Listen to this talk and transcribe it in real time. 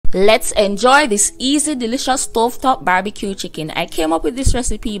Let's enjoy this easy, delicious stovetop barbecue chicken. I came up with this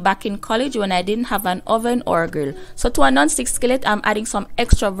recipe back in college when I didn't have an oven or a grill. So to a non-stick skillet, I'm adding some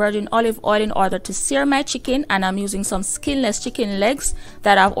extra virgin olive oil in order to sear my chicken, and I'm using some skinless chicken legs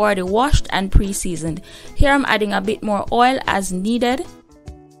that I've already washed and pre-seasoned. Here I'm adding a bit more oil as needed.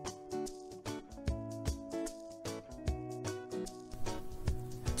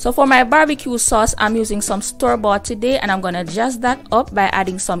 So for my barbecue sauce, I'm using some store-bought today, and I'm gonna jazz that up by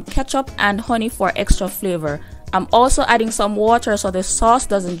adding some ketchup and honey for extra flavor. I'm also adding some water so the sauce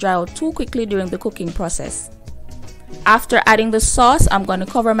doesn't dry out too quickly during the cooking process. After adding the sauce, I'm gonna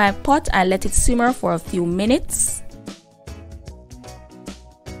cover my pot and let it simmer for a few minutes.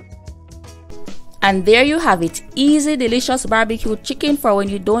 And there you have it, easy, delicious barbecue chicken for when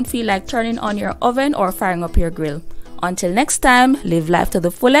you don't feel like turning on your oven or firing up your grill. Until next time, live life to the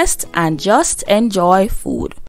fullest and just enjoy food.